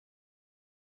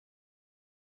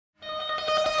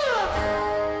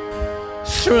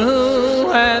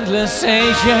through endless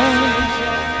Asia,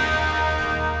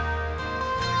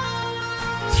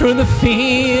 through the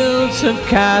fields of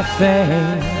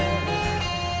Cathay,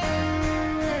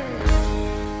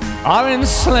 or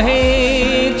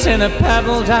enslaved in a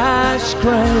pebbled ash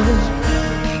grave,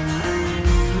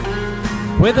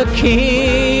 with a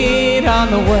kid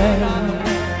on the way.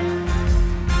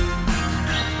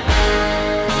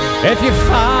 If you're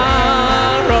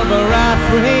far over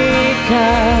Africa,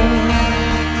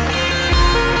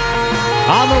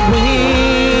 on the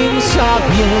wings of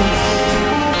youth,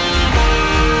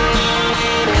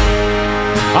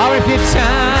 or if you're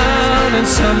down in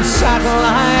some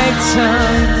satellite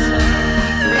town,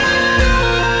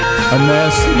 and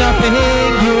there's nothing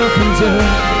you can do,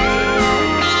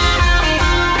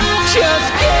 just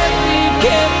give me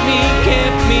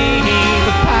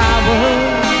the power,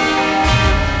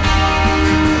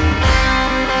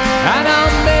 and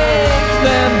I'll make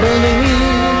them believe.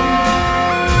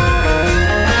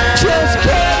 Just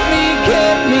give me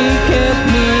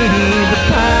the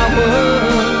power.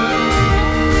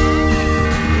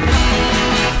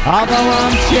 Although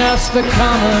I'm just a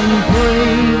common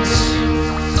breed,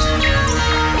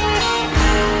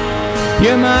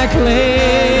 you might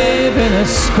live in a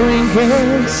screen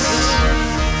case.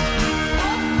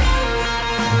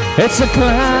 It's a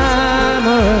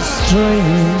glamorous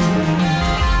dream.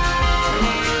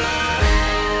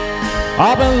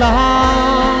 I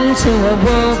belong to a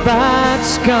world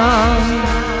that's gone.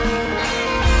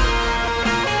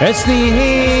 It's the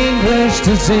English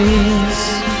disease.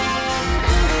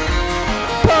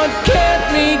 But give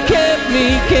me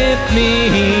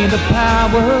the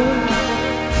power,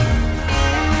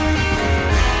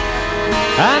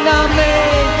 and I'll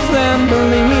make them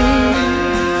believe.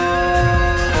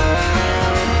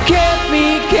 Give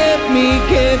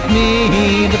me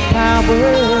the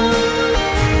power.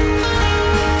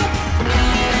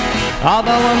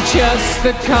 Although I'm just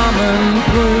a common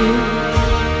breed.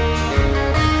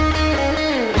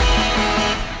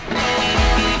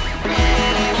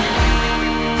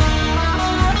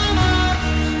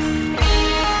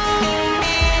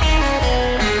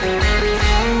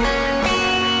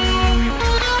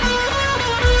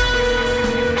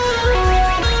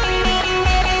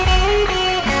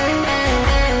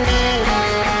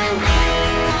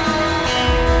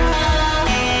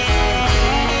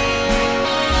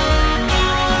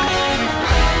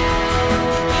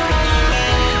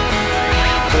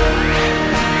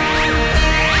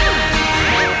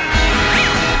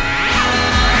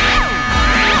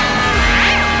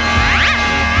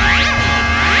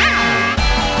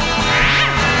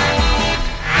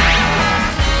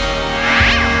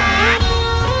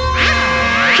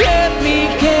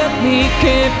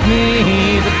 Give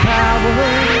me the power,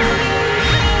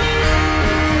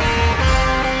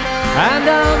 and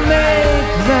I'll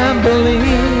make them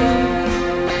believe.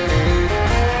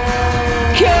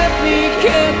 Give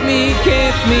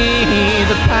me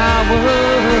the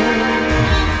power.